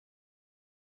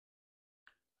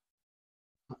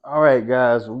All right,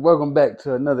 guys, welcome back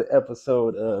to another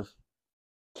episode of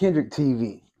Kendrick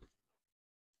TV.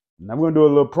 Now we're gonna do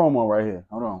a little promo right here.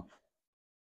 Hold on,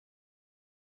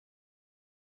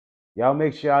 y'all.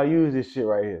 Make sure y'all use this shit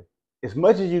right here as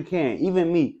much as you can.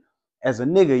 Even me, as a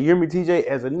nigga, you hear me, TJ?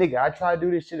 As a nigga, I try to do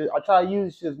this shit. I try to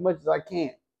use this shit as much as I can.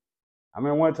 I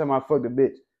remember one time I fucked a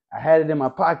bitch. I had it in my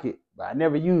pocket, but I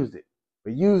never used it.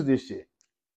 But use this shit.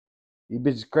 You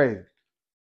bitches crazy.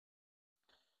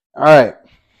 All right,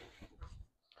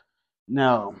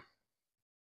 now.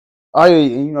 Oh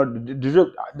yeah,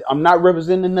 I'm not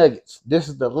representing the Nuggets. This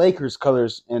is the Lakers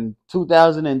colors in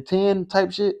 2010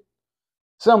 type shit,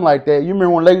 something like that. You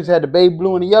remember when Lakers had the baby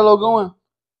blue and the yellow going?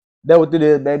 That what it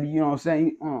is, baby. You know what I'm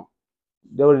saying?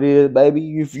 That what it is, baby.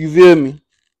 You feel me?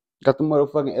 Got the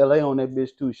motherfucking LA on that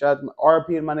bitch too. Shout out to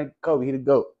RP and my nigga Kobe. He the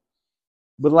GOAT.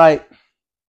 But like,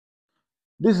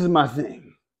 this is my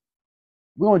thing.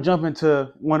 We're gonna jump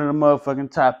into one of the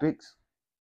motherfucking topics.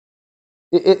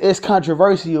 It's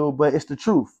controversial, but it's the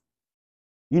truth.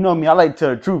 You know me, I like to tell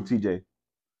the truth, TJ.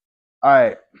 All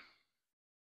right.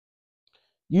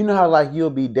 You know how like you'll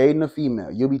be dating a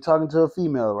female. You'll be talking to a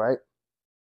female, right?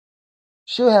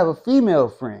 She'll have a female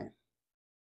friend.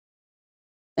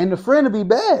 And the friend will be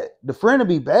bad. The friend will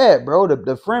be bad, bro.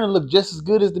 The friend will look just as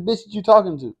good as the bitch that you're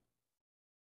talking to.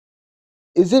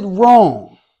 Is it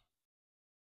wrong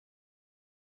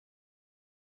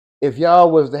if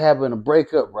y'all was to having a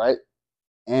breakup, right?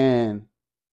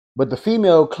 But the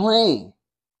female claim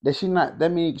that she's not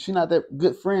that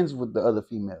good friends with the other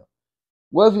female.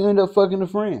 What if you end up fucking a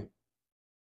friend?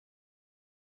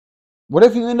 What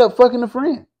if you end up fucking a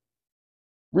friend?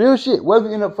 Real shit. What if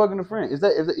you end up fucking a friend?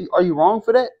 Are you wrong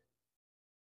for that?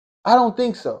 I don't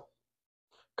think so.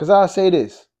 Cause I'll say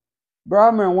this. Bro, I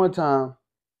remember one time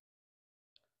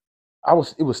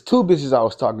it was two bitches I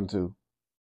was talking to.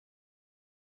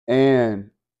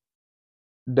 And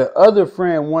the other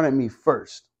friend wanted me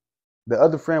first. And I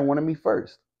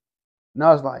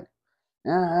was like,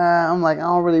 I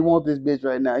don't really want this bitch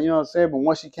right now. You know what I'm saying? But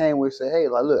once she came with, say, hey,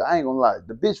 like, look, I ain't gonna lie.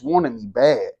 The bitch wanted me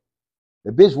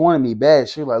bad.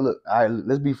 She was like, look, all right,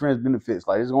 let's be friends benefits.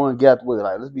 Like, let's go and get out the way.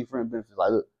 Like, let's be friends benefits.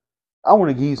 Like, look, I want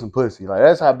to give you some pussy. Like,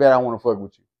 that's how bad I want to fuck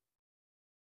with you.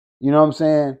 You know what I'm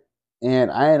saying?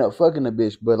 And I ended up fucking the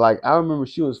bitch. But like, I remember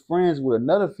she was friends with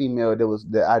another female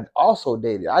that I also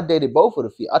dated. I dated both of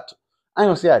the females. I ain't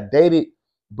gonna say I dated,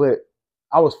 but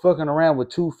I was fucking around with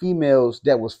two females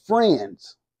that was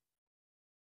friends.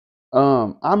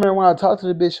 I remember when I talked to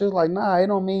the bitch, she was like, nah, it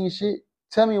don't mean shit.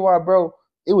 Tell me why, bro.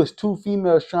 It was two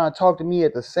females trying to talk to me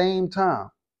at the same time.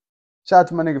 Shout out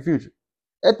to my nigga Future.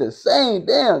 At the same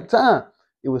damn time.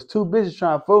 It was two bitches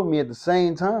trying to fuck with me at the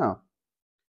same time.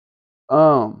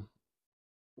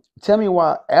 Tell me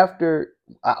why after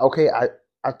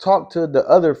I talked to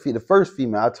the first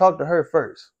female. I talked to her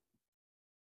first.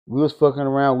 We was fucking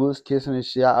around, we was kissing and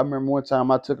shit. I remember one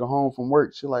time I took her home from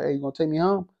work. She was like, hey, you gonna take me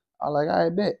home? I was like, I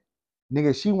bet.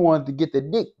 Nigga, she wanted to get the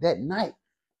dick that night.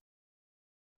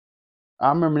 I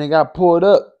remember they got pulled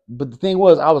up, but the thing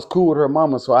was, I was cool with her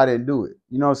mama, so I didn't do it.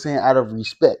 You know what I'm saying? Out of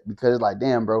respect, because it's like,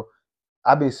 damn, bro,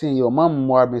 I've been seeing your mama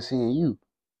more I've been seeing you.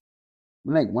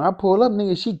 Like, when I pulled up,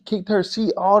 nigga, she kicked her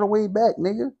seat all the way back,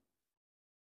 nigga.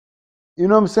 You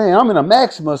know what I'm saying? I'm in a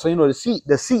Maxima, so you know the seat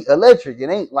electric. It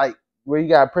ain't like where you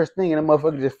gotta press thing and the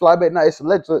motherfucker just fly back. Now it's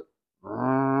electric.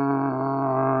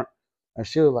 And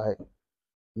she was like,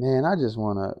 man, I just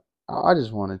wanna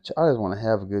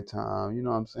have a good time. You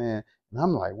know what I'm saying? And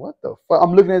I'm like, what the fuck?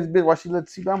 I'm looking at this bitch while she let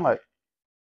the seat back. I'm like,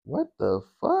 what the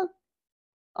fuck?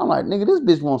 I'm like, nigga, this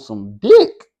bitch wants some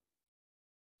dick.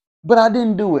 But I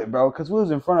didn't do it, bro, because we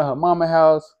was in front of her mama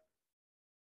house.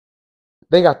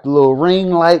 They got the little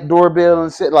ring light doorbell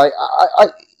and shit. Like,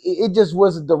 it just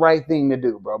wasn't the right thing to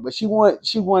do, bro. But she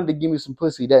wanted to give me some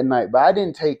pussy that night, but I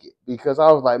didn't take it because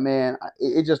I was like, man,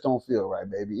 it just don't feel right,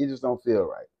 baby. It just don't feel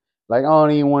right. Like, I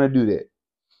don't even want to do that.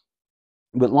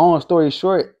 But long story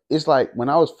short, it's like when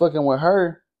I was fucking with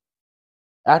her,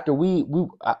 after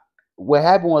what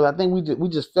happened was I think we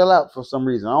just fell out for some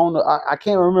reason. I don't know. I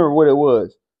can't remember what it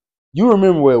was. You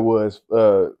remember what it was.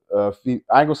 I ain't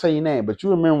gonna say your name, but you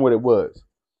remember what it was.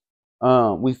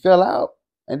 We fell out,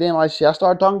 and then like shit, I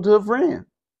started talking to a friend.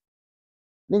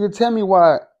 Nigga, tell me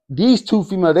why these two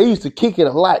females, they used to kick it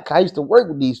a lot. Cause I used to work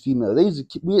with these females. They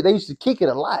used to kick it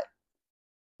a lot.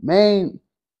 Man,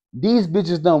 these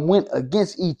bitches done went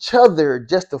against each other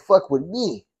just to fuck with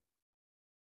me.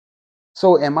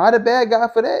 So am I the bad guy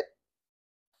for that?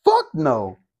 Fuck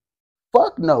no.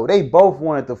 Fuck no. They both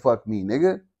wanted to fuck me,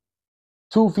 nigga.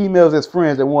 Two females as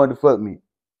friends that wanted to fuck me.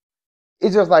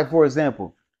 It's just like, for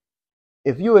example,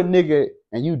 if you a nigga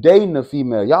and you dating a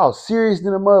female, y'all serious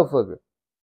than a motherfucker.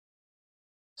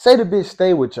 Say the bitch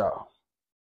stay with y'all.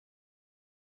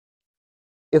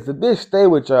 If the bitch stay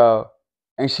with y'all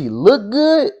and she look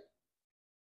good,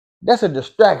 that's a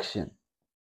distraction.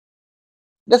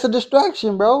 That's a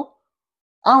distraction, bro.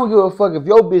 I don't give a fuck if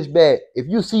your bitch bad. If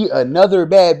you see another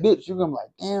bad bitch, you're gonna be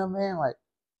like, damn, man. Like,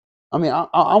 I mean,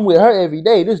 I'm with her every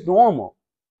day. This normal.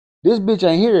 This bitch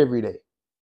ain't here every day.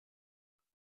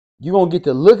 You're gonna get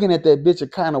to looking at that bitch a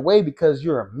kind of way because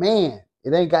you're a man.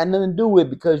 It ain't got nothing to do with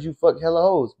because you fuck hella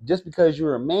hoes. Just because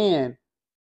you're a man,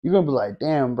 you're gonna be like,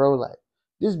 damn, bro, like,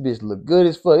 this bitch look good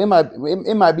as fuck. It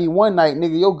might be one night,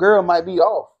 nigga, your girl might be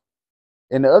off.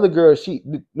 And the other girl,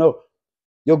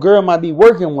 your girl might be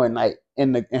working one night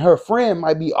and her friend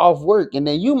might be off work and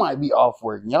then you might be off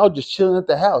work. And y'all just chilling at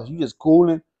the house. You just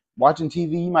cooling, watching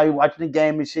TV. You might be watching the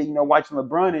game and shit, watching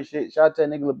LeBron and shit. Shout out to that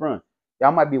nigga LeBron.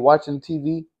 Y'all might be watching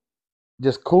TV,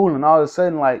 just cooling. All of a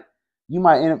sudden, like, you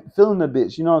might end up feeling the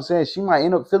bitch. You know what I'm saying? She might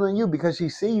end up feeling you because she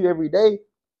see you every day.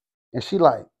 And she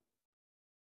like,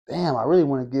 damn, I really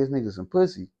want to give this nigga some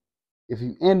pussy. If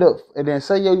you end up, and then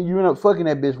say you end up fucking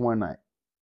that bitch one night.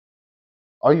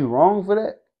 Are you wrong for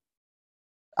that?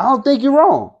 I don't think you're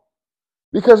wrong.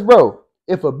 Because, bro,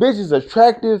 if a bitch is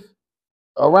attractive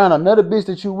around another bitch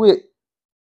that you with,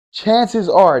 chances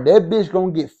are that bitch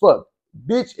gonna get fucked.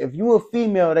 Bitch, if you a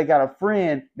female that got a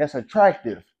friend that's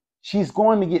attractive, she's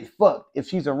going to get fucked if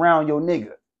she's around your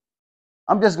nigga.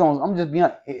 I'm just being,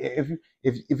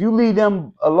 if you leave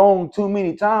them alone too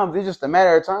many times, it's just a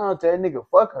matter of time till that nigga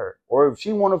fuck her. Or if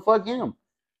she wanna fuck him.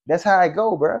 That's how it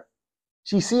go, bro.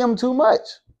 She see him too much.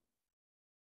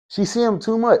 She see him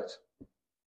too much.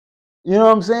 You know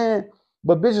what I'm saying?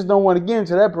 But bitches don't want to get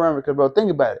into that parameter because, bro, think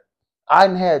about it. I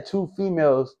done had two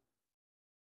females,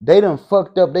 they done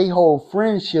fucked up their whole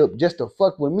friendship just to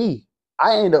fuck with me.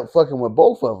 I ended up fucking with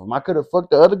both of them. I could have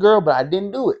fucked the other girl, but I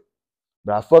didn't do it.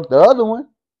 But I fucked the other one.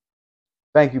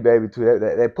 Thank you, baby, too.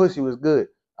 That pussy was good.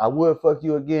 I would fuck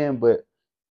you again, but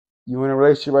you in a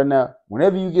relationship right now.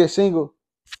 Whenever you get single,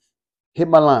 hit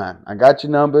my line. I got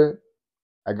your number.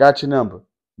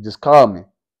 Just call me.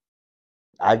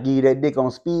 I give you that dick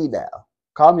on speed dial.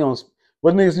 Call me on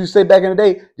what niggas you say back in the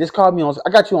day. Just call me on. I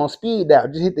got you on speed dial.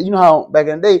 Just hit the. You know how back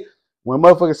in the day when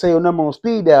motherfuckers say your number on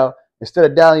speed dial, instead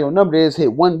of dialing your number, they just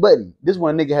hit one button. This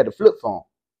one nigga had the flip phone.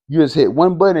 You just hit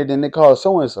one button and then they call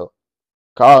so and so.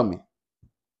 Call me.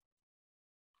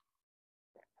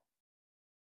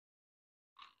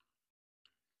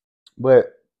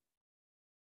 But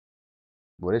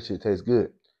boy, this shit tastes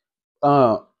good.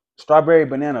 Strawberry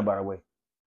banana, by the way.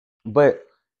 But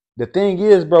the thing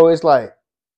is, bro, it's like,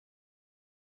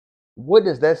 what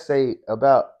does that say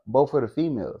about both of the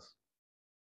females?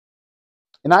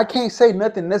 And I can't say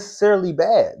nothing necessarily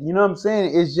bad. You know what I'm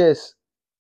saying? It's just,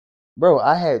 bro,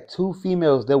 I had two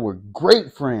females that were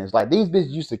great friends. Like, these bitches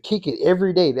used to kick it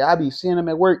every day. I be seeing them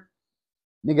at work.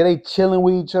 Nigga, they chilling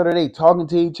with each other. They talking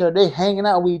to each other. They hanging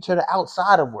out with each other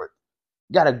outside of work.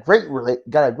 Got a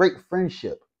great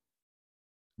friendship.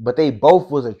 But they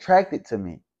both was attracted to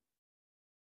me.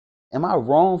 Am I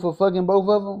wrong for fucking both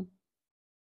of them?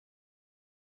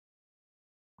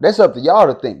 That's up to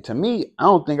y'all to think. To me, I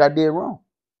don't think I did wrong.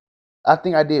 I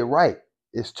think I did right.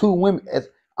 It's two women.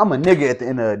 I'm a nigga at the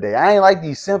end of the day. I ain't like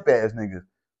these simp ass niggas.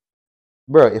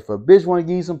 Bro, if a bitch want to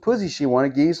give you some pussy, she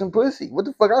want to give you some pussy. What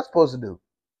the fuck I supposed to do?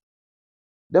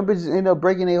 Them bitches end up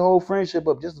breaking their whole friendship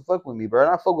up just to fuck with me, bro. And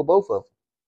I fuck with both of them.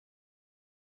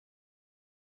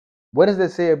 What does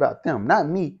that say about them? Not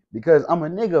me, because I'm a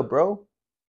nigga, bro.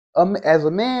 As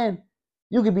a man,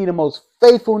 you could be the most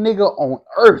faithful nigga on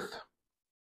earth.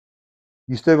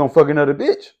 You still gonna fuck another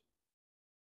bitch?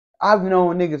 I've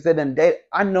known niggas that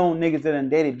done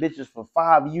dated bitches for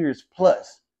 5 years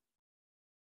plus.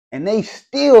 And they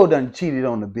still done cheated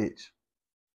on the bitch.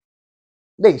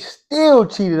 They still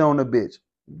cheated on the bitch.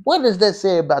 What does that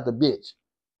say about the bitch?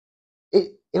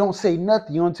 It don't say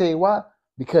nothing. You want to tell you why?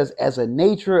 Because as a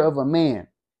nature of a man,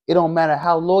 it don't matter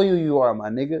how loyal you are, my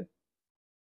nigga.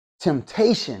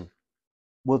 Temptation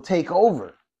will take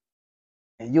over.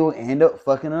 And you'll end up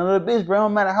fucking another bitch, bro.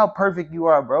 Don't matter how perfect you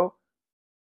are, bro.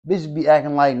 Bitch be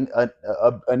acting like a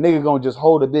nigga gonna just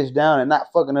hold a bitch down and not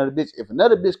fuck another bitch. If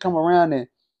another bitch come around and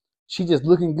she just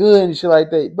looking good and shit like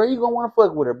that, bro, you gonna want to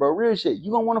fuck with her, bro. Real shit.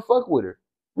 You gonna want to fuck with her.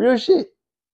 Real shit.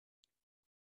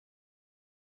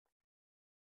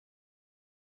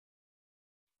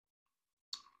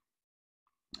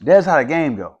 That's how the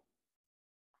game go.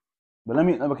 But let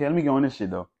me go on this shit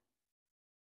though.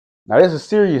 Now this is a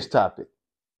serious topic.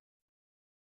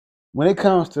 When it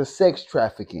comes to sex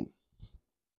trafficking,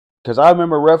 because I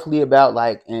remember roughly about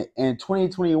like in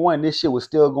 2021, this shit was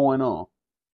still going on.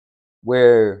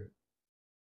 where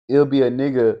it'll be a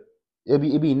nigga, it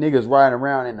be niggas riding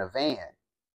around in a van,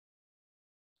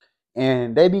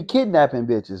 and they be kidnapping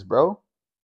bitches, bro.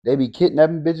 They be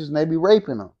kidnapping bitches and they be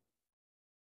raping them.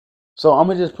 So I'm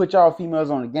gonna just put y'all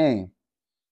females on the game.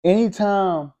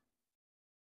 Anytime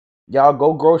y'all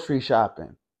go grocery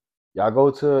shopping, y'all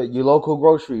go to your local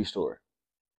grocery store,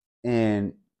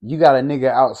 and you got a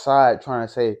nigga outside trying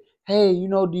to say, "Hey, do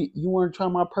you want to try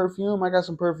my perfume? I got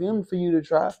some perfume for you to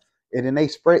try." And then they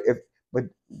spray it. But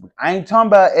I ain't talking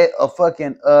about a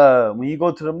fucking when you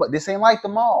go to the. This ain't like the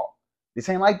mall. This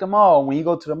ain't like the mall. When you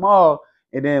go to the mall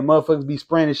and then motherfuckers be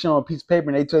spraying the shit on a piece of paper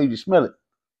and they tell you to smell it.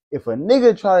 If a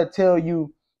nigga try to tell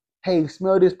you, "Hey,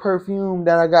 smell this perfume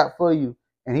that I got for you,"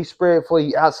 and he spray it for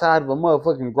you outside of a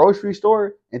motherfucking grocery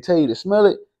store and tell you to smell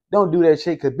it, don't do that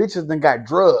shit, because bitches done got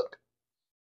drugged.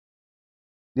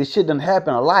 This shit done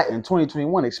happen a lot in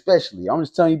 2021, especially. I'm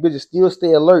just telling you, bitches, still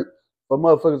stay alert for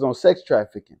motherfuckers on sex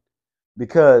trafficking,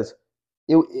 because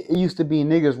it used to be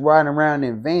niggas riding around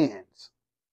in vans,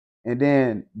 and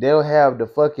then they'll have the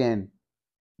fucking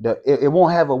it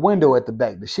won't have a window at the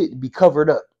back. The shit be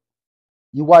covered up.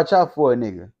 You watch out for a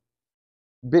nigga.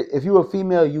 If you a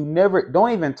female, you never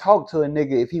don't even talk to a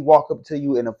nigga if he walk up to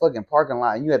you in a fucking parking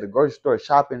lot and you at the grocery store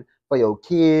shopping for your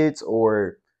kids,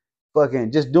 or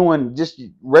fucking just doing just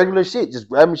regular shit, just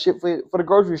grabbing shit for the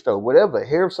grocery store, whatever,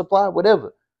 hair supply,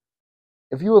 whatever.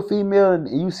 If you a female and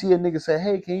you see a nigga say,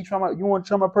 "Hey, you want to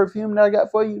try my perfume that I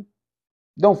got for you?"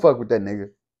 Don't fuck with that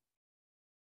nigga.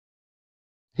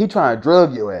 He trying to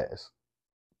drug your ass.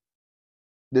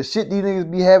 The shit these niggas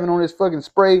be having on this fucking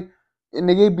spray, and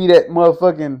nigga be that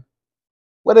motherfucking,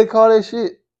 what they call that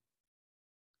shit?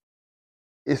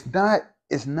 It's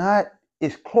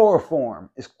chloroform.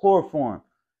 It's chloroform.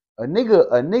 A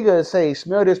nigga say,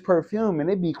 "Smell this perfume," and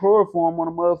it be chloroform on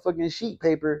a motherfucking sheet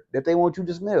paper that they want you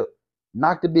to smell.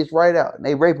 Knock the bitch right out, and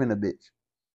they raping the bitch.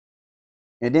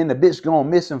 And then the bitch going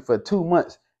missing for 2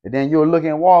 months, and then you'll look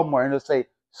in Walmart and it'll say,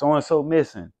 "So and so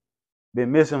missing,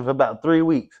 been missing for about 3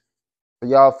 weeks." For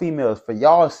y'all females, for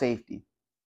y'all safety,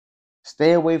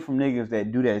 stay away from niggas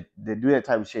that do that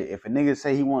type of shit. If a nigga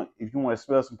say if you want to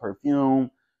smell some perfume,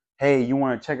 "Hey, you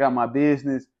want to check out my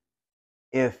business?"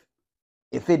 If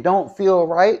it don't feel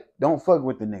right, don't fuck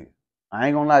with the nigga. I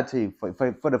ain't gonna lie to you, for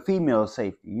the female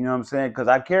safety. You know what I'm saying? Because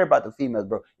I care about the females,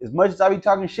 bro. As much as I be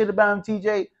talking shit about them,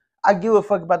 TJ, I give a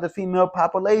fuck about the female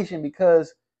population,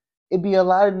 because it be a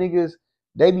lot of niggas,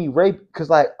 they be raped. Because,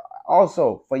 like,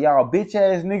 also, for y'all bitch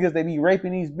ass niggas, they be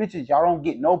raping these bitches. Y'all don't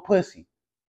get no pussy.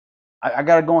 I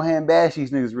gotta go ahead and bash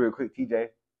these niggas real quick,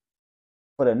 TJ.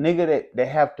 For the nigga that they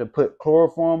have to put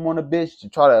chloroform on a bitch to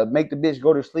try to make the bitch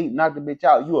go to sleep, knock the bitch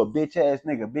out, you a bitch ass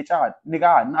nigga. Bitch, I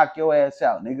knock your ass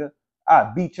out, nigga.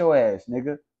 I beat your ass,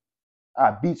 nigga.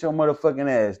 I beat your motherfucking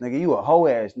ass, nigga. You a hoe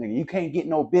ass nigga. You can't get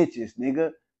no bitches,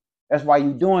 nigga. That's why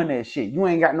you doing that shit. You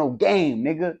ain't got no game,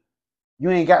 nigga. You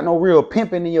ain't got no real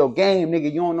pimping in your game,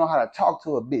 nigga. You don't know how to talk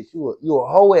to a bitch. You a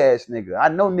hoe ass nigga. I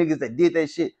know niggas that did that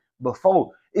shit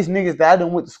before. It's niggas that I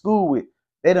done went to school with.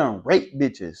 They done raped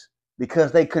bitches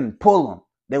because they couldn't pull them.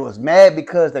 They was mad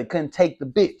because they couldn't take the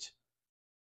bitch.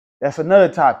 That's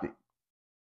another topic.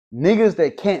 Niggas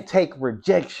that can't take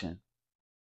rejection.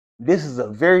 This is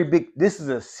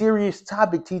a serious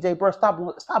topic, TJ, bro. Stop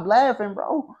laughing,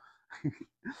 bro.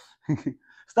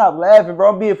 Stop laughing,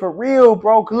 bro. I'm being for real,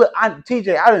 bro. Cause look,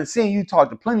 TJ, I done seen you talk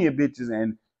to plenty of bitches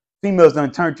and females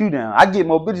done turned you down. I get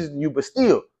more bitches than you, but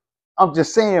still, I'm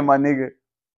just saying, my nigga,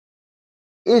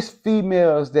 it's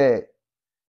females that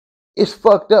it's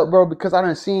fucked up, bro, because I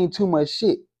done seen too much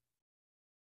shit.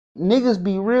 Niggas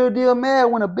be real deal mad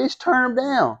when a bitch turn them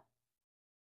down.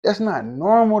 That's not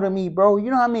normal to me, bro. You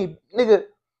know what I mean?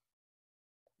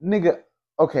 Nigga,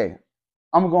 okay.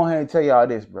 I'm gonna go ahead and tell y'all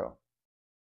this, bro.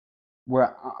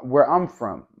 Where I'm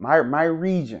from, my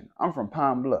region, I'm from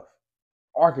Pine Bluff,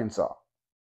 Arkansas.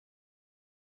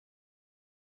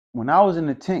 When I was in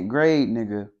the 10th grade,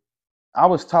 nigga, I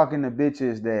was talking to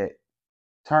bitches that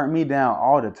turned me down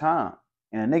all the time.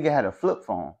 And a nigga had a flip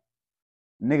phone.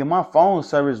 Nigga, my phone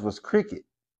service was cricket.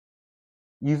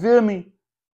 You feel me?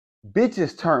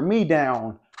 Bitches turned me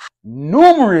down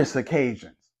numerous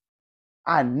occasions.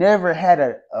 I never had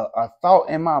a thought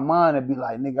in my mind to be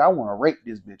like, nigga, I want to rape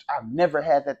this bitch. I've never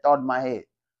had that thought in my head.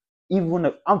 Even when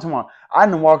I'm talking about, I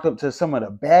done walked up to some of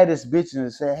the baddest bitches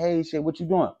and said, "Hey, shit, what you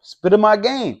doing? Spit in my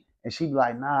game." And she be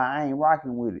like, "Nah, I ain't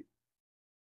rocking with it."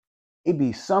 It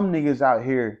be some niggas out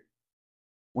here,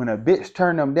 when a bitch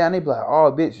turn them down, they be like,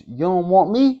 "Oh, bitch, you don't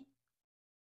want me?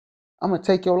 I'm going to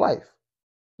take your life.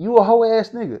 You a hoe ass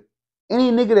nigga." Any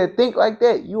nigga that think like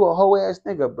that, you a hoe ass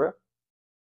nigga, bro.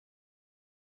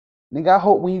 Nigga, I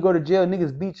hope when you go to jail,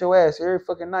 niggas beat your ass every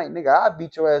fucking night. Nigga, I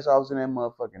beat your ass off in that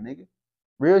motherfucker, nigga.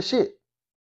 Real shit.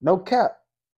 No cap.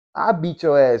 I beat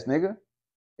your ass, nigga.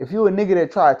 If you a nigga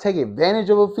that try to take advantage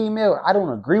of a female, I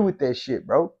don't agree with that shit,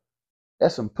 bro.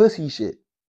 That's some pussy shit.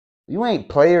 You ain't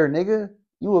player, nigga.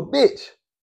 You a bitch.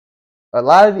 A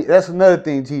lot of that's another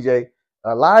thing, TJ.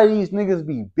 A lot of these niggas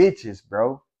be bitches,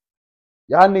 bro.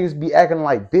 Y'all niggas be acting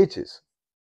like bitches.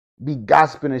 Be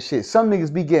gossiping and shit. Some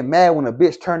niggas be getting mad when a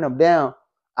bitch turn them down.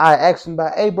 I ask them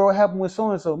about, hey, bro, what happened with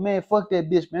so-and-so? Man, fuck that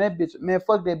bitch, man. That bitch, man,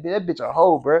 fuck that bitch. That bitch a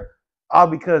hoe, bro. All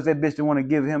because that bitch didn't want to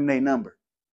give him their number.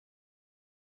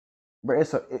 Bro,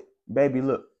 baby,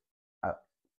 look.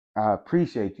 I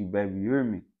appreciate you, baby. You hear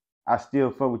me? I still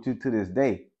fuck with you to this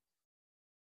day.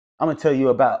 I'm going to tell you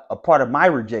about a part of my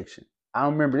rejection. I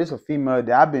remember this a female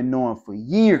that I've been knowing for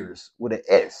years with an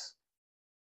S.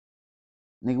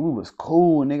 Nigga, we was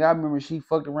cool, nigga. I remember she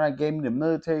fucked around, gave me the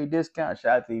military discount.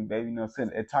 Shout out to you, baby. You know what I'm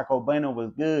saying? That Taco Bueno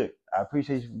was good. I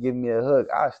appreciate you for giving me a hug.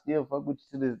 I still fuck with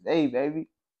you to this day, baby.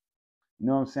 You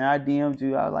know what I'm saying? I DM'd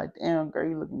you. I was like, damn, girl,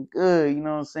 you looking good. You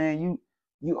know what I'm saying?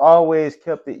 You always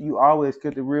kept it. You always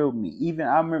kept it real with me. Even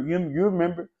I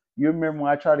remember. You remember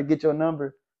when I tried to get your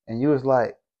number and you was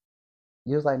like,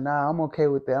 nah, I'm okay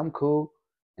with that. I'm cool.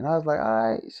 And I was like,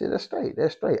 all right, shit, that's straight.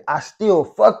 That's straight. I still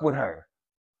fuck with her.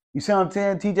 You see what I'm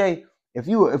saying, TJ? If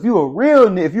you a real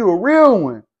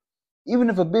one, even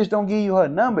if a bitch don't give you her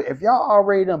number, if y'all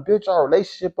already done built your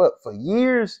relationship up for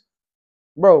years,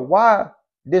 bro, why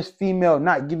this female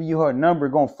not giving you her number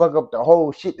gonna fuck up the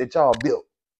whole shit that y'all built?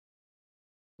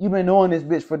 You've been knowing this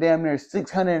bitch for damn near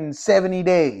 670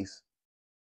 days.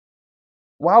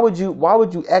 Why would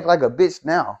you act like a bitch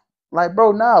now? Like,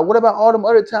 bro, nah, what about all them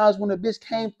other times when a bitch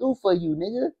came through for you,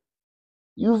 nigga?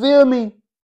 You feel me?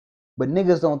 But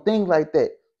niggas don't think like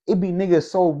that. It be niggas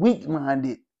so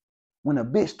weak-minded. When a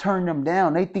bitch turn them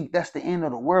down, they think that's the end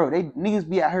of the world. Niggas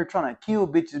be out here trying to kill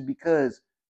bitches because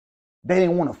they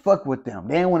didn't want to fuck with them.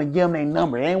 They didn't want to give them their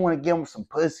number. They didn't want to give them some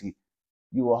pussy.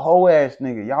 You a hoe ass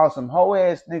nigga. Y'all some hoe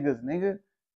ass niggas, nigga.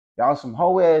 Y'all some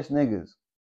hoe ass niggas.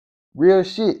 Real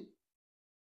shit.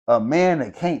 A man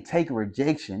that can't take a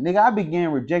rejection. Nigga, I been getting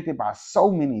rejected by so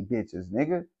many bitches,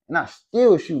 nigga. And I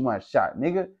still shoot my shot,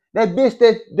 nigga. That bitch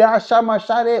that I shot my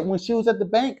shot at when she was at the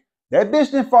bank, that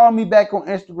bitch didn't follow me back on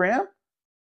Instagram.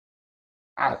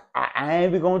 I ain't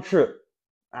even gonna trip.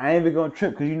 I ain't even gonna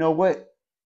trip because you know what?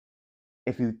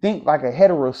 If you think like a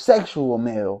heterosexual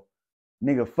male,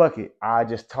 nigga, fuck it. I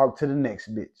just talk to the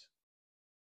next bitch.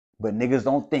 But niggas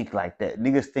don't think like that.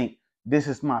 Niggas think this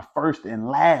is my first and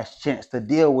last chance to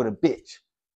deal with a bitch.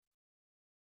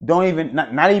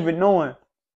 Not even knowing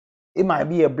it might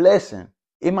be a blessing.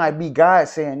 It might be God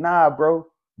saying, nah, bro,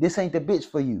 this ain't the bitch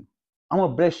for you. I'm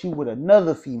gonna bless you with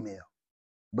another female.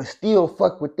 But still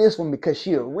fuck with this one because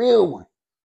she a real one.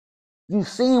 You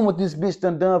seen what this bitch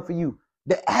done for you.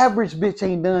 The average bitch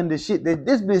ain't done the shit that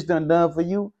this bitch done for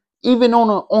you, even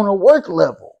on a work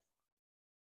level.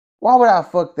 Why would I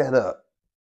fuck that up?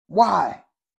 Why?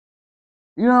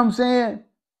 You know what I'm saying?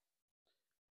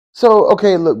 So,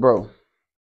 okay, look, bro.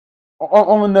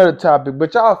 On another topic,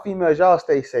 but y'all females, y'all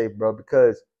stay safe, bro,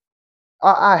 because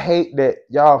I hate that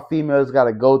y'all females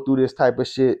gotta go through this type of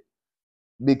shit.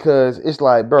 Because it's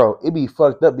like, bro, it be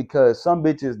fucked up because some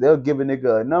bitches, they'll give a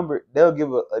nigga a number. They'll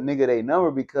give a nigga their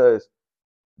number because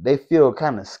they feel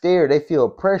kind of scared. They feel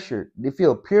pressured. They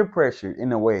feel peer pressured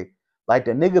in a way. Like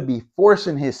the nigga be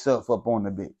forcing himself up on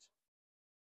the bitch.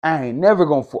 I ain't never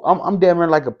gonna, I'm damn near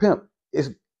like a pimp.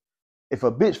 If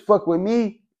a bitch fuck with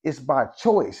me, it's by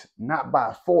choice, not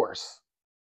by force.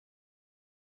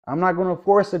 I'm not gonna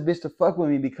force a bitch to fuck with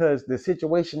me because the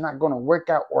situation not gonna work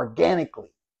out organically.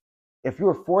 If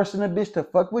you're forcing a bitch to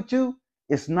fuck with you,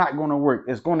 it's not gonna work.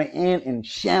 It's gonna end in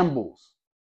shambles.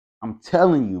 I'm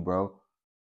telling you, bro.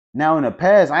 Now in the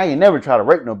past, I ain't never tried to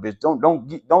rape no bitch.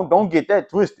 Don't get that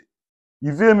twisted.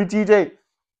 You feel me, TJ?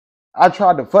 I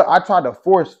tried to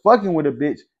force fucking with a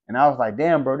bitch, and I was like,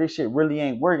 damn, bro, this shit really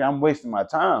ain't working. I'm wasting my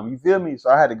time. You feel me? So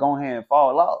I had to go ahead and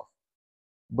fall off.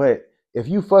 But if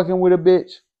you fucking with a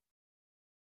bitch,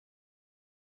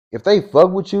 if they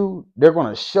fuck with you, they're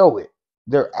gonna show it.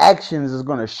 Their actions is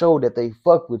gonna show that they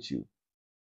fuck with you.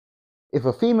 If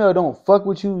a female don't fuck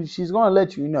with you, she's gonna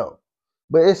let you know.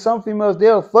 But it's some females,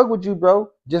 they'll fuck with you, bro,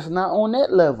 just not on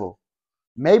that level.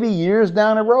 Maybe years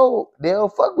down the road, they'll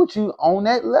fuck with you on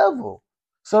that level.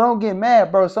 So don't get mad,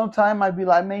 bro. Sometimes it might be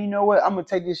like, man, you know what? I'm gonna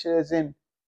take this shit as in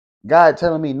God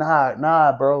telling me,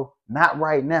 nah, bro, not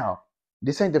right now.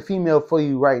 This ain't the female for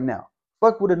you right now.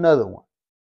 Fuck with another one.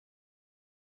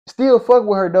 Still fuck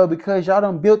with her though, because y'all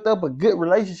done built up a good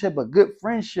relationship, a good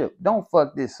friendship. Don't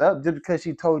fuck this up just because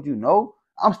she told you no.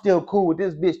 I'm still cool with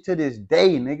this bitch to this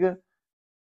day, nigga.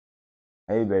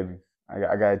 Hey, baby,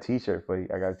 I got a t-shirt for you.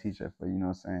 I got a t-shirt for you, you know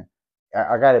what I'm saying?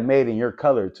 I got it made in your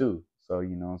color, too. So,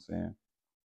 you know what I'm saying?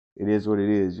 It is what it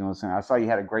is, you know what I'm saying? I saw you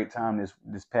had a great time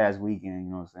this past weekend,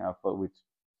 you know what I'm saying? I fuck with you.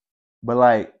 But,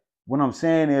 like, what I'm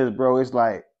saying is, bro, it's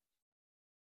like,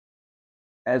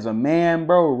 as a man,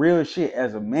 bro, real shit,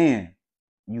 as a man,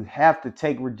 you have to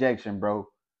take rejection, bro.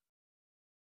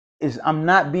 I'm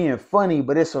not being funny,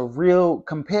 but it's a real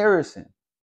comparison.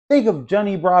 Think of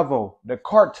Johnny Bravo, the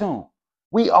cartoon.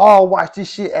 We all watched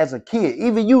this shit as a kid.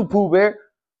 Even you, Pooh Bear.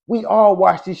 We all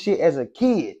watched this shit as a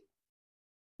kid.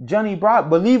 Johnny Bravo,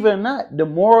 believe it or not, the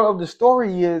moral of the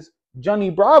story is Johnny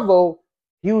Bravo,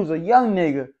 he was a young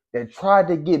nigga that tried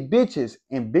to get bitches,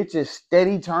 and bitches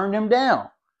steady turned him down.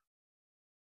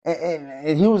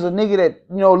 And he was a nigga that,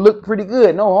 you know, looked pretty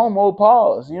good. No homo,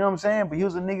 pause. You know what I'm saying? But he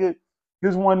was a nigga, he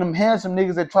was one of them handsome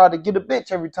niggas that tried to get a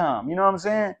bitch every time. You know what I'm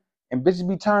saying? And bitches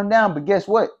be turned down. But guess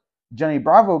what? Johnny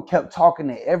Bravo kept talking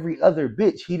to every other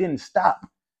bitch. He didn't stop.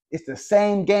 It's the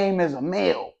same game as a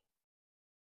male.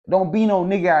 Don't be no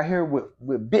nigga out here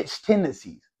with bitch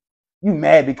tendencies. You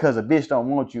mad because a bitch don't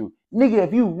want you. Nigga,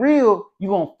 if you real, you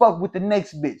gonna fuck with the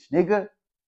next bitch, nigga.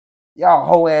 Y'all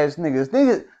hoe ass niggas.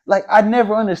 Niggas, like, I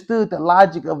never understood the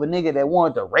logic of a nigga that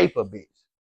wanted to rape a bitch.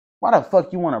 Why the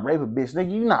fuck you want to rape a bitch,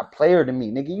 nigga? You not player to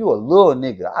me, nigga. You a little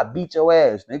nigga. I beat your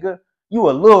ass, nigga. You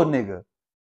a little nigga.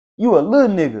 You a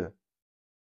little nigga.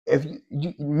 If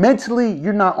you mentally,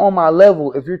 you're not on my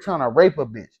level if you're trying to rape a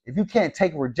bitch. If you can't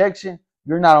take rejection,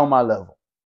 you're not on my level.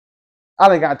 I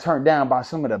done got turned down by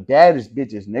some of the baddest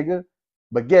bitches, nigga.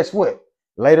 But guess what?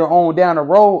 Later on down the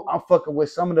road, I'm fucking with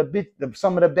some of the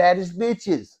baddest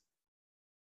bitches.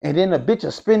 And then the bitch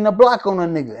will spin the block on a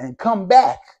nigga and come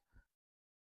back.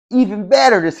 Even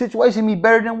better. The situation be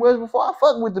better than it was before I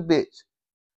fuck with the bitch.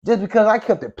 Just because I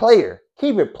kept it player.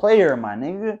 Keep it player, my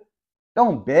nigga.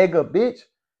 Don't beg a bitch.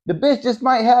 The bitch just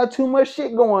might have too much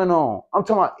shit going on. I'm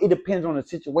talking about it depends on the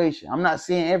situation. I'm not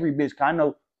saying every bitch, cause I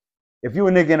know if you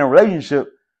a nigga in a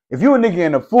relationship, if you a nigga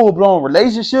in a full-blown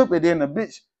relationship and then the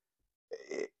bitch,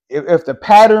 if the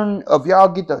pattern of y'all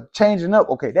get to changing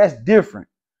up, okay, that's different.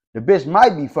 The bitch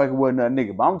might be fucking with another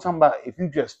nigga, but I'm talking about if you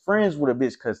just friends with a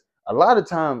bitch, because a lot of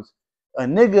times a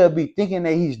nigga be thinking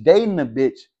that he's dating a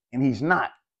bitch and he's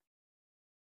not.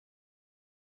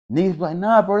 Niggas be like,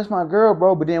 nah, bro, that's my girl,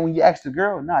 bro. But then when you ask the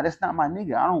girl, nah, that's not my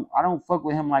nigga. I don't fuck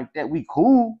with him like that. We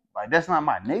cool. Like, that's not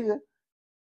my nigga.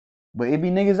 But it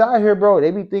be niggas out here, bro.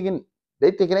 They be thinking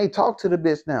they talk to the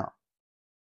bitch now.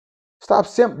 Stop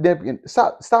simp dipping.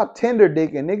 Stop tender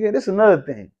dicking, nigga. This is another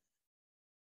thing.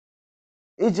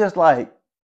 It's just like,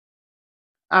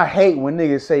 I hate when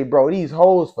niggas say, bro, these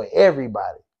hoes for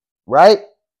everybody. Right?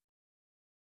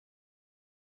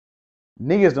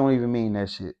 Niggas don't even mean that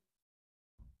shit.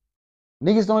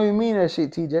 Niggas don't even mean that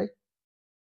shit, TJ.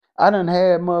 I done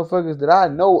had motherfuckers that I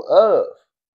know of.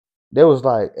 They was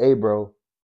like, hey, bro,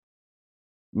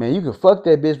 man, you can fuck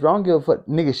that bitch, bro. I don't give a fuck.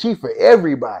 Nigga, she for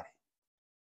everybody.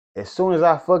 As soon as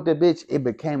I fucked that bitch, it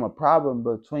became a problem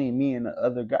between me and the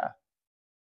other guy.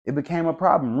 It became a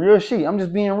problem. Real shit. I'm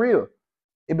just being real.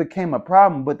 It became a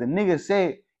problem. But the nigga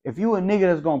said, if you a nigga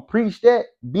that's gonna preach that,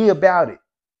 be about it.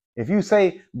 If you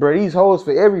say, bro, these hoes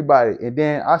for everybody, and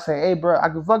then I say, hey, bro, I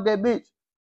can fuck that bitch.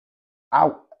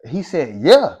 He said,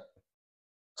 yeah.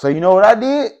 So you know what I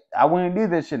did? I went and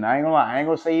did that shit. Now, I ain't gonna lie. I ain't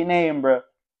gonna say your name, bro.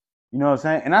 You know what I'm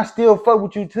saying? And I still fuck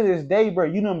with you to this day, bro.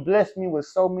 You done blessed me with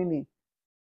so many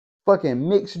fucking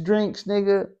mixed drinks,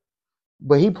 nigga.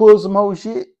 But he pulled some whole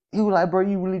shit. He was like, bro,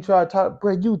 you really try to talk,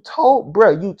 bro. You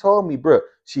told me, bro.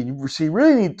 She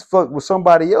really need to fuck with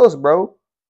somebody else, bro.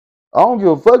 I don't give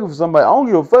a fuck with somebody. I don't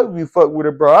give a fuck if you fuck with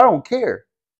her, bro. I don't care.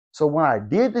 So when I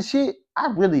did the shit,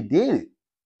 I really did it.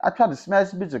 I tried to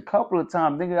smash this bitch a couple of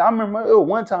times, nigga. I remember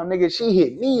one time, nigga, she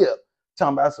hit me up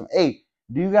talking about some, hey,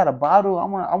 do you got a bottle? I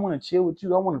want to chill with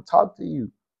you. I want to talk to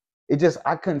you. It just,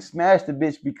 I couldn't smash the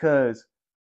bitch because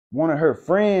one of her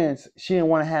friends, she didn't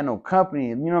want to have no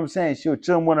company. And you know what I'm saying? She was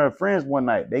chilling with one of her friends one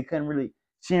night. She didn't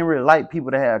really like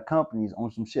people to have companies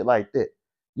on some shit like that.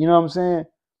 You know what I'm saying?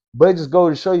 But it just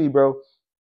goes to show you, bro,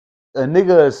 a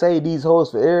nigga say these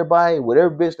hoes for everybody,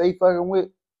 whatever bitch they fucking with,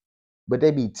 but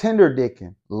they be tender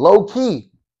dicking, low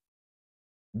key.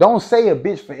 Don't say a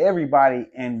bitch for everybody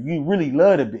and you really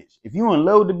love the bitch. If you in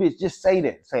love with the bitch, just say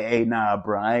that. Say, hey, nah,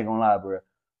 bro, I ain't gonna lie, bro.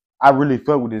 I really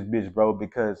fuck with this bitch, bro,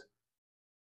 because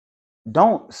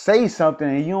don't say something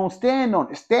and you don't stand on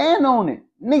it. Stand on it.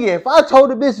 Nigga, if I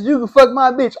told the bitch that you can fuck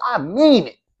my bitch, I mean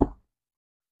it.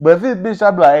 But if this bitch,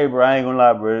 I be like, hey, bro, I ain't gonna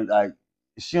lie, bro. Like,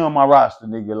 she on my roster,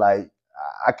 nigga. Like,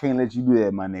 I can't let you do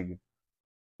that, my nigga.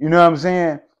 You know what I'm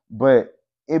saying? But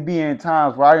it be in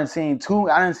times where I done seen too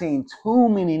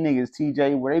many niggas,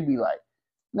 TJ, where they be like,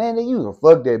 man, they use a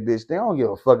fuck that bitch. They don't give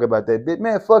a fuck about that bitch.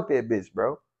 Man, fuck that bitch,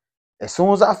 bro. As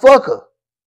soon as I fuck her,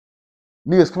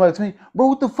 niggas come up to me, bro,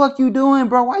 what the fuck you doing,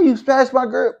 bro? Why you smash my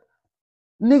girl?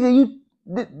 Nigga,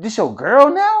 this your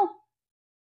girl now?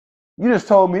 You just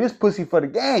told me this pussy for the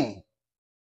game.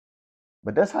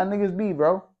 But that's how niggas be,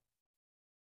 bro.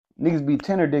 Niggas be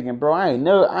tender digging, bro. I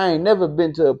ain't never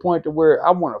been to a point to where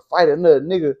I want to fight another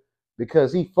nigga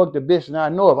because he fucked a bitch and I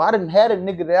know of. I didn't have a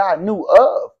nigga that I knew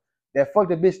of that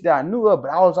fucked a bitch that I knew of,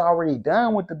 but I was already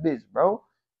done with the bitch, bro.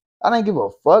 I didn't give a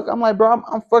fuck. I'm like, bro,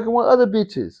 I'm fucking with other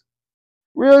bitches.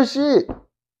 Real shit.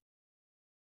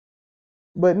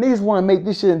 But niggas want to make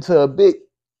this shit into a big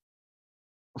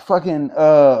fucking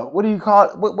what do you call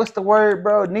it? What's the word,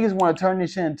 bro? Niggas want to turn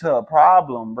this shit into a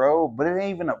problem, bro. But it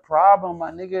ain't even a problem,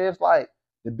 my nigga. It's like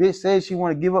the bitch said she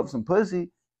want to give up some pussy,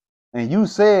 and you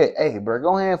said, hey, bro,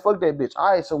 go ahead and fuck that bitch.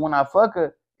 All right, so when I fuck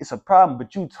her, it's a problem.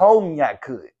 But you told me I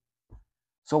could.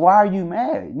 So why are you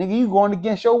mad, nigga? You going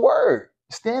against your word?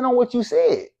 Stand on what you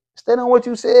said. Stand on what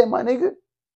you said, my nigga.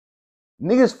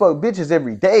 Niggas fuck bitches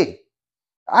every day.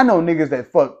 I know niggas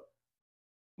that fuck.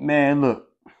 Man, look.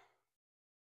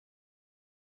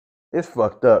 It's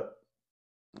fucked up.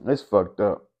 It's fucked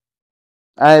up.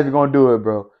 I ain't even gonna do it,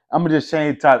 bro. I'm gonna just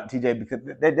change the topic, TJ, because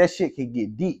that shit can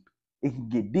get deep. It can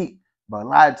get deep. But a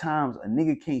lot of times a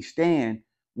nigga can't stand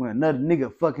when another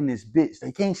nigga fucking this bitch.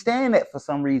 They can't stand that for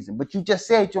some reason. But you just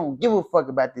said you don't give a fuck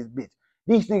about this bitch.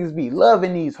 These niggas be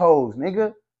loving these hoes,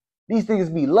 nigga. These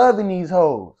niggas be loving these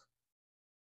hoes.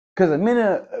 Cause the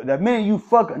minute you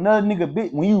fuck another nigga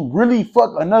bitch, when you really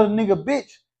fuck another nigga bitch,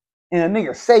 and a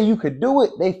nigga say you could do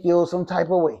it, they feel some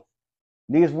type of way.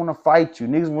 Niggas want to fight you.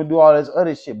 Niggas want to do all this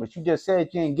other shit. But you just said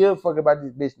you ain't give a fuck about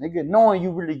this bitch, nigga. Knowing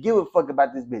you really give a fuck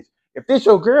about this bitch. If this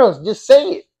your girls, just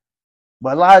say it.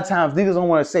 But a lot of times, niggas don't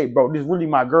want to say, bro, this really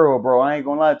my girl, bro. I ain't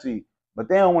going to lie to you. But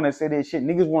they don't want to say that shit.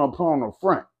 Niggas want to put on the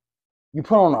front. You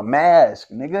put on a mask,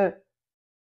 nigga.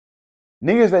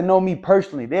 Niggas that know me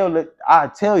personally, I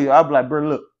tell you, I'll be like, bro,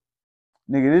 look.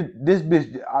 Nigga, this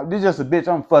bitch, this just a bitch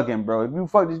I'm fucking, bro. If you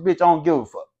fuck this bitch, I don't give a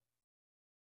fuck.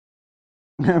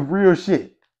 Real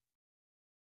shit.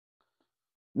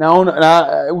 Now,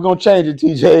 we're going to change it,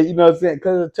 TJ. You know what I'm saying?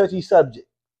 Because it's a touchy subject.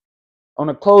 On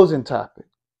a closing topic.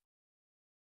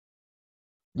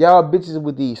 Y'all bitches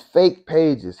with these fake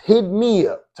pages. Hit me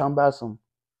up. Talking about some,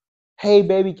 hey,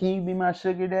 baby, can you be my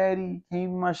sugar daddy? Can you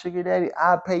be my sugar daddy?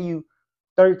 I'll pay you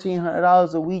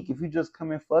 $1,300 a week if you just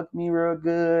come and fuck me real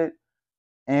good.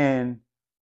 And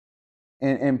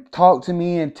talk to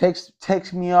me and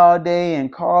text me all day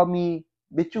and call me.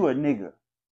 Bitch, you a nigga.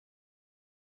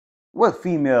 What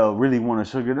female really want a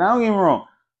sugar? Now, don't get me wrong.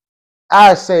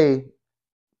 I say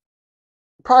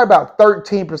probably about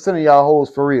 13% of y'all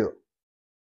hoes for real.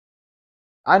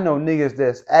 I know niggas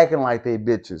that's acting like they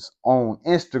bitches on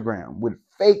Instagram with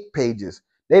fake pages.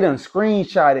 They done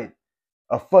screenshotted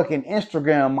a fucking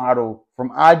Instagram model from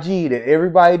IG that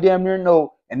everybody damn near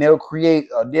know, and they'll create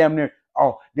a damn near,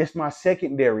 oh, this my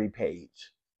secondary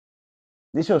page.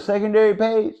 This your secondary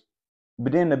page?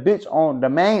 But then the bitch on the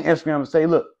main Instagram will say,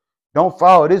 look, don't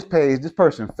follow this page. This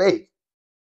person fake.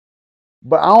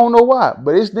 But I don't know why.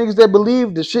 But it's niggas that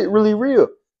believe the shit really real.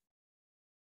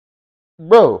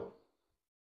 Bro,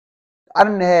 I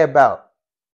done had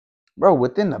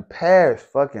within the past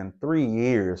fucking 3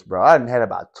 years, bro, I done had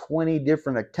about 20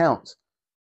 different accounts.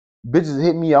 Bitches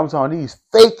hit me. I'm talking these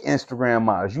fake Instagram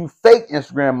models. You fake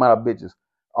Instagram model bitches.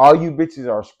 All you bitches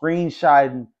are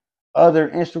screenshotting other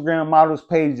Instagram models'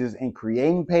 pages and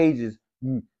creating pages.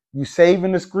 You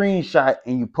saving the screenshot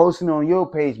and you posting it on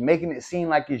your page, making it seem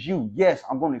like it's you. Yes,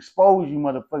 I'm going to expose you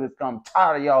motherfuckers because I'm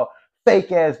tired of y'all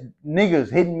fake ass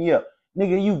niggas hitting me up.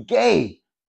 Nigga, you gay.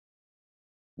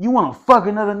 You want to fuck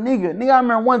another nigga. Nigga, I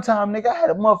remember one time, nigga, I had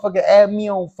a motherfucker add me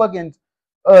on fucking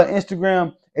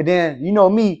Instagram. And then, you know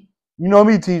me,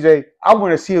 TJ, I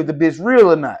want to see if the bitch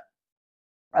real or not.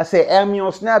 I said, add me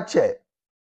on Snapchat.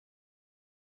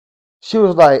 She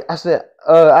was like, I said,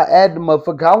 I add the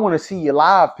motherfucker. I want to see your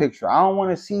live picture. I don't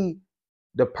want to see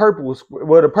the purple.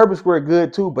 Well, the purple square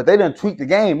good too, but they done tweak the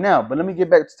game now. But let me get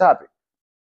back to the topic.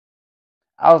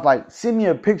 I was like, send me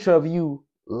a picture of you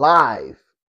live.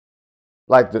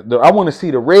 Like I want to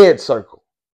see the red circle.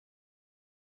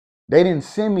 They didn't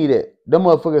send me that. Them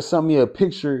motherfuckers sent me a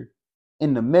picture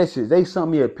in the message. They sent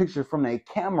me a picture from their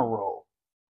camera roll.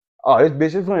 Oh, this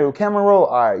bitch is from your camera roll?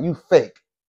 All right, you fake.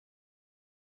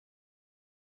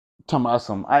 Talking about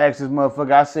something. I asked this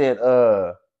motherfucker, I said,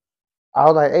 I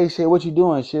was like, hey, shit, what you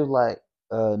doing? She was like,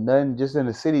 nothing, just in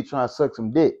the city trying to suck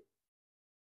some dick.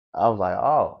 I was like,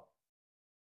 oh.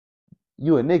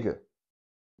 you a nigga.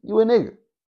 You a nigga.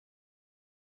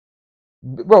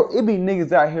 Bro, it be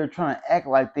niggas out here trying to act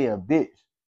like they a bitch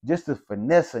just to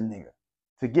finesse a nigga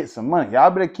to get some money. Y'all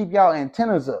better keep y'all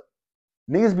antennas up.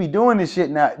 Niggas be doing this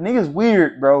shit now. Niggas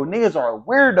weird, bro. Niggas are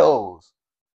weirdos.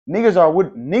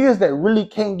 Niggas that really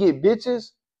can't get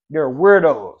bitches, they're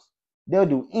weirdos. They'll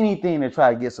do anything to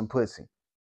try to get some pussy.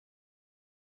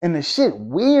 And the shit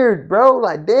weird, bro.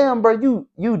 Like, damn, bro,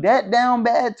 you that down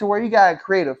bad to where you gotta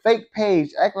create a fake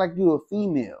page, act like you a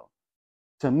female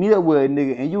to meet up with a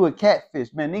nigga, and you a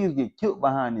catfish. Man, niggas get killed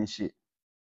behind this shit.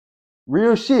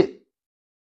 Real shit.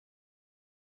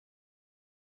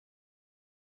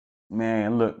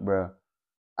 Man, look, bro.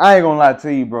 I ain't gonna lie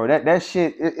to you, bro. That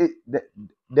shit,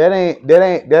 that ain't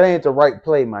the right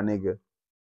play, my nigga.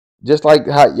 Just like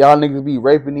how y'all niggas be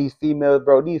raping these females,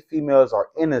 bro. These females are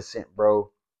innocent, bro.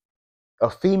 A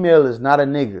female is not a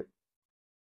nigga.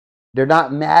 They're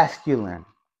not masculine.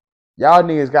 Y'all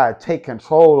niggas gotta take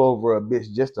control over a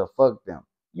bitch just to fuck them.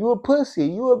 You a pussy.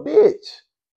 You a bitch.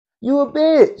 You a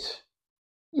bitch.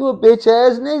 You a bitch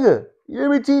ass nigga. You hear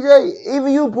me, TJ?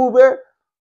 Even you, Pooh Bear.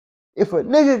 If a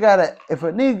nigga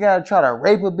gotta try to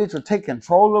rape a bitch or take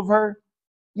control of her,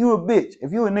 you a bitch.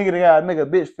 If you a nigga that gotta make a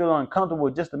bitch feel uncomfortable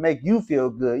just to make you feel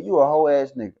good, you a hoe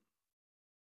ass nigga.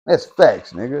 That's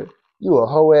facts, nigga. You a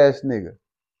hoe ass nigga.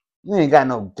 You ain't got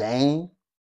no game.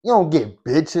 You don't get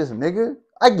bitches, nigga.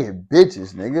 I get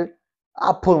bitches, nigga.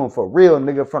 I put them for real,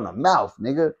 nigga, from the mouth,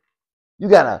 nigga. You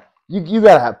gotta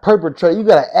perpetrate. You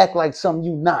gotta act like something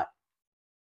you not.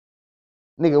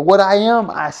 Nigga, what I am,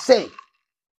 I say.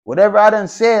 Whatever I done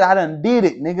said, I done did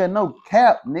it, nigga. No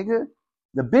cap, nigga.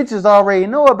 The bitches already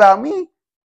know about me.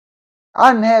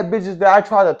 I done had bitches that I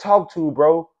try to talk to,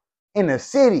 bro, in the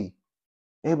city.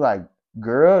 They be like,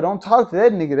 girl, don't talk to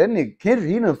that nigga. That nigga Kendrick,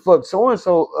 he done fucked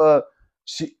so-and-so.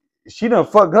 She done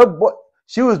fucked her boy.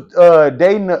 She was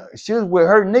she was with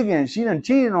her nigga and she done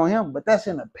cheated on him, but that's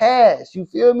in the past. You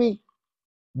feel me?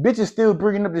 Bitches still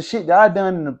bringing up the shit that I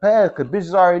done in the past because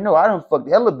bitches already know I done fucked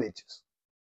hella bitches.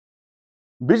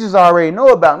 Bitches already know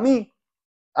about me.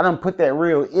 I done put that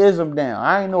real ism down.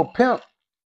 I ain't no pimp,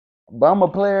 but I'm a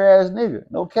player ass nigga.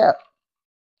 No cap.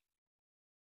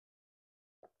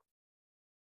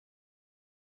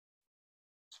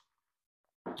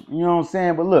 You know what I'm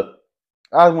saying? But look,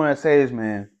 I just want to say this,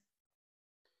 man.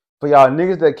 For y'all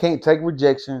niggas that can't take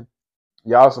rejection,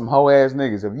 y'all some hoe ass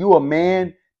niggas. If you a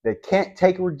man that can't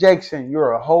take rejection,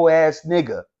 you're a hoe ass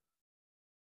nigga.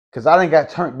 Cause I done got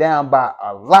turned down by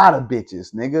a lot of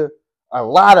bitches, nigga. A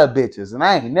lot of bitches. And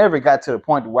I ain't never got to the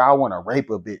point where I want to rape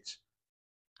a bitch.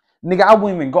 Nigga, I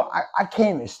wouldn't even go. I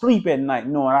can't even sleep at night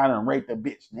knowing I done raped a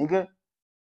bitch, nigga.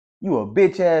 You a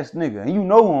bitch ass nigga. And you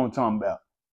know what I'm talking about.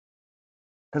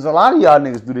 Cause a lot of y'all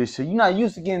niggas do this shit. You not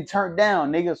used to getting turned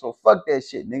down, nigga. So fuck that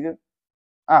shit, nigga.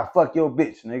 I'll fuck your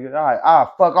bitch, nigga.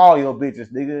 I'll fuck all your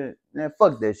bitches, nigga. Man,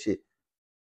 fuck that shit.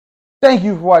 Thank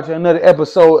you for watching another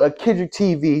episode of Kendrick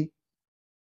TV.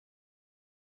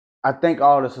 I thank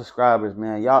all the subscribers,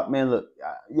 man. Y'all, man, look,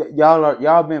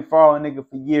 y'all been following nigga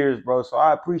for years, bro. So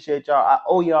I appreciate y'all. I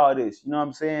owe y'all this. You know what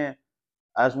I'm saying?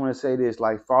 I just want to say this,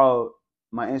 like, follow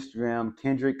my Instagram,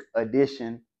 Kendrick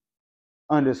Edition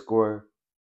 _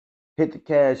 Hit the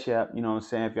Cash App. You know what I'm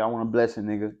saying? If y'all want to bless a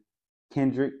nigga,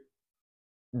 Kendrick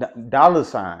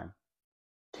 $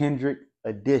 Kendrick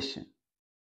Edition.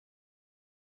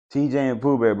 TJ and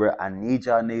Pooh Bear, bro. I need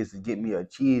y'all niggas to get me a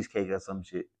cheesecake or some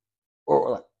shit.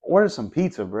 Or like, order some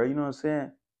pizza, bro. You know what I'm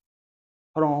saying?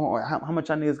 Hold on. How much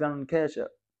y'all niggas got on the Cash App?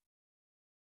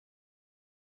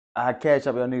 I Cash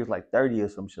App y'all niggas like 30 or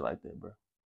some shit like that, bro.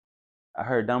 I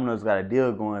heard Domino's got a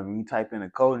deal going. When you type in a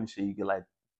code and shit, you get like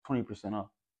 20% off.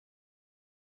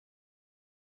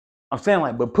 I'm saying,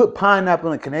 like, but put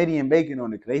pineapple and Canadian bacon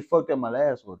on it, because they fucked up my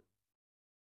last order.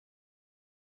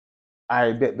 All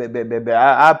right, bet.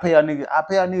 I'll pay y'all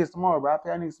niggas tomorrow, bro. I'll pay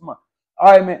y'all niggas tomorrow.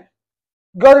 All right, man.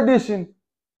 Go to Edition,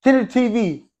 Kendrick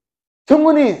TV.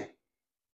 Tune in.